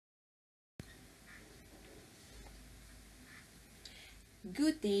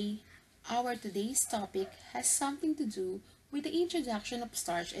Good day! Our today's topic has something to do with the introduction of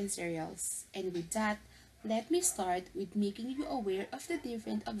starch and cereals. And with that, let me start with making you aware of the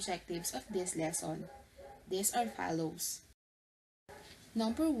different objectives of this lesson. These are follows.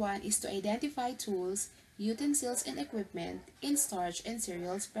 Number one is to identify tools, utensils, and equipment in starch and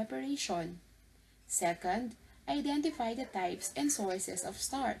cereals preparation. Second, identify the types and sources of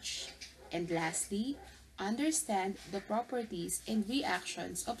starch. And lastly, understand the properties and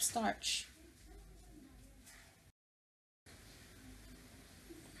reactions of starch.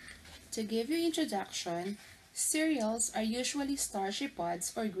 To give you introduction, cereals are usually starchy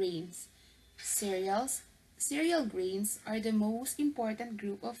pods or grains. Cereals, cereal grains are the most important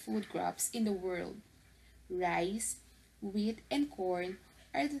group of food crops in the world. Rice, wheat, and corn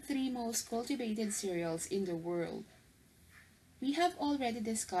are the three most cultivated cereals in the world. We have already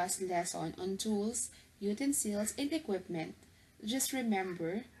discussed lesson on tools, utensils, and equipment. Just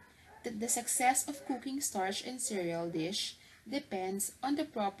remember that the success of cooking starch and cereal dish depends on the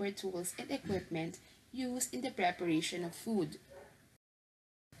proper tools and equipment used in the preparation of food.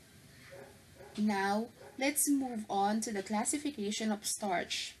 Now, let's move on to the classification of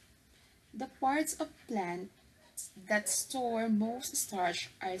starch. The parts of plants that store most starch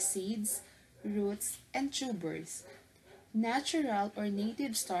are seeds, roots, and tubers. Natural or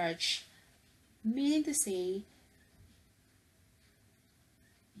native starch, meaning to say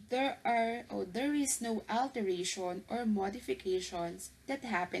there is no alteration or modifications that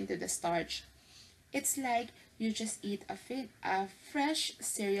happen to the starch. It's like you just eat a fresh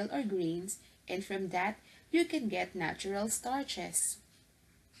cereal or grains, and from that you can get natural starches.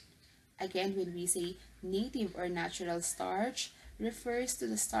 Again, when we say native or natural starch, refers to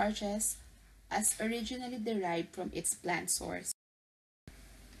the starches as originally derived from its plant source.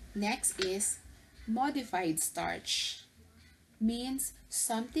 Next is modified starch. Means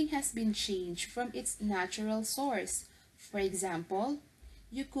something has been changed from its natural source. For example,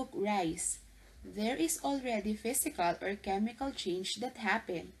 you cook rice. There is already physical or chemical change that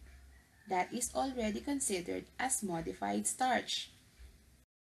happened. That is already considered as modified starch.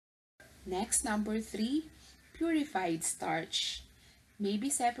 Next, number 3, purified starch. May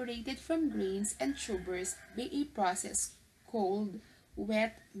be separated from grains and tubers by a process called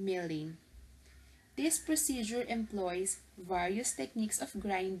wet milling. This procedure employs various techniques of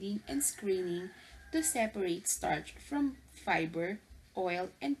grinding and screening to separate starch from fiber, oil,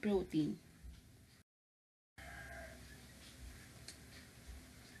 and protein.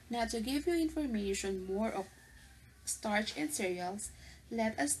 Now, to give you information more of starch and cereals,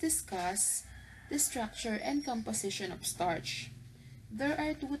 let us discuss the structure and composition of starch. There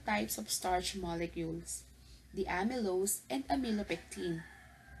are two types of starch molecules, the amylose and amylopectin.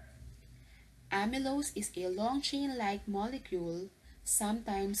 Amylose is a long chain-like molecule,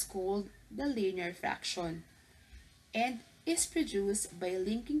 sometimes called the linear fraction, and is produced by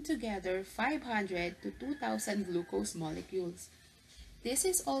linking together 500 to 2000 glucose molecules. This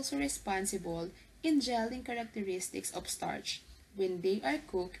is also responsible in gelling characteristics of starch when they are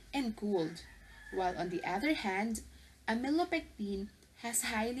cooked and cooled, while on the other hand, amylopectin has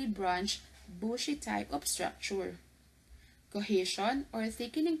highly branched, bushy type of structure. Cohesion or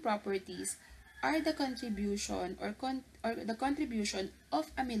thickening properties are the contribution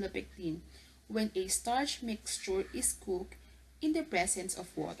of amylopectin when a starch mixture is cooked in the presence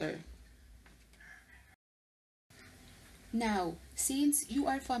of water. Now, since you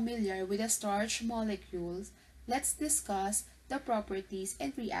are familiar with the starch molecules, let's discuss the properties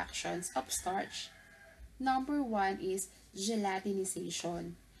and reactions of starch. Number 1 is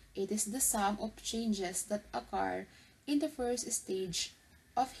gelatinization. It is the sum of changes that occur in the first stage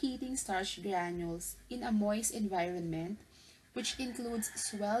of heating starch granules in a moist environment, which includes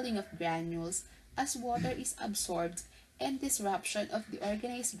swelling of granules as water is absorbed and disruption of the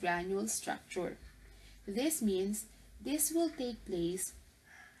organized granule structure. This means this will take place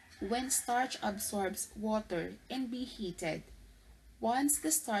when starch absorbs water and be heated. Once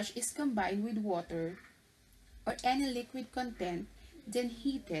the starch is combined with water or any liquid content, then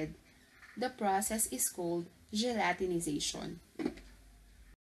heated, the process is called gelatinization.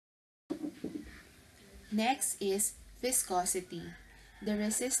 Next is viscosity. The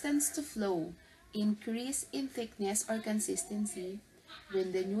resistance to flow, increase in thickness or consistency.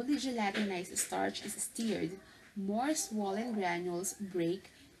 When the newly gelatinized starch is stirred, more swollen granules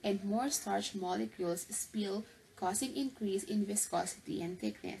break and more starch molecules spill, causing increase in viscosity and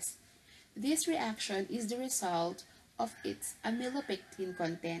thickness. This reaction is the result of its amylopectin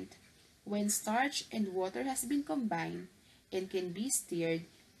content. When starch and water has been combined and can be stirred,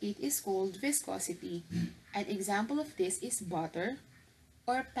 it is called viscosity. An example of this is butter,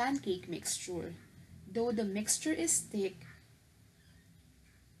 or pancake mixture. Though the mixture is thick,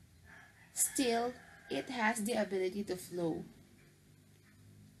 still it has the ability to flow.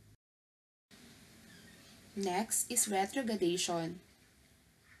 Next is retrogradation,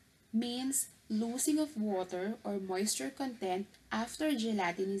 means losing of water or moisture content after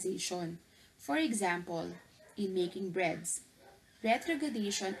gelatinization. For example, in making breads,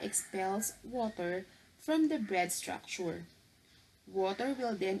 retrogradation expels water from the bread structure. Water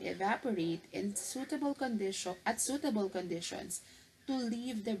will then evaporate in suitable conditions to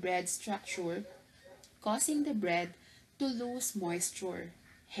leave the bread structure, causing the bread to lose moisture.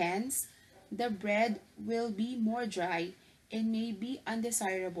 Hence, the bread will be more dry and may be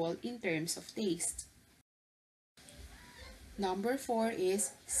undesirable in terms of taste. Number 4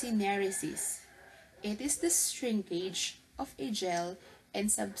 is syneresis. It is the shrinkage of a gel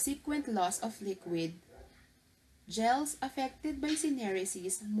and subsequent loss of liquid. Gels affected by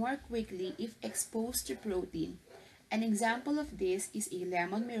syneresis more quickly if exposed to protein. An example of this is a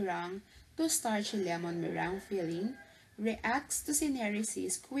lemon meringue. To starch lemon meringue filling reacts to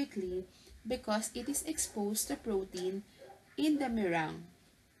syneresis quickly because it is exposed to protein in the meringue.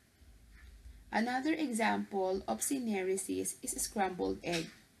 Another example of syneresis is scrambled egg,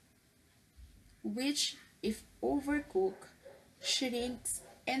 which, if overcooked, shrinks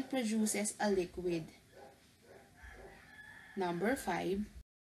and produces a liquid. Number 5,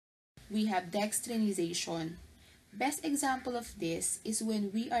 we have dextrinization. Best example of this is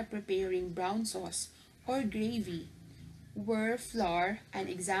when we are preparing brown sauce or gravy, where flour, an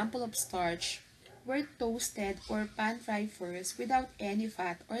example of starch, were toasted or pan-fried first without any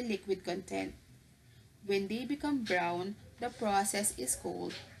fat or liquid content. When they become brown, the process is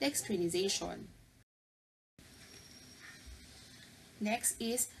called dextrinization. Next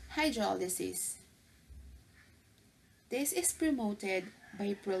is hydrolysis. This is promoted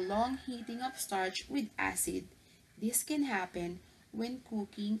by prolonged heating of starch with acid. This can happen when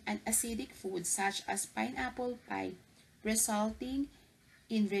cooking an acidic food such as pineapple pie, resulting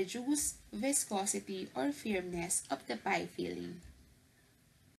in reduced viscosity or firmness of the pie filling.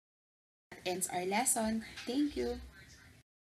 That ends our lesson. Thank you.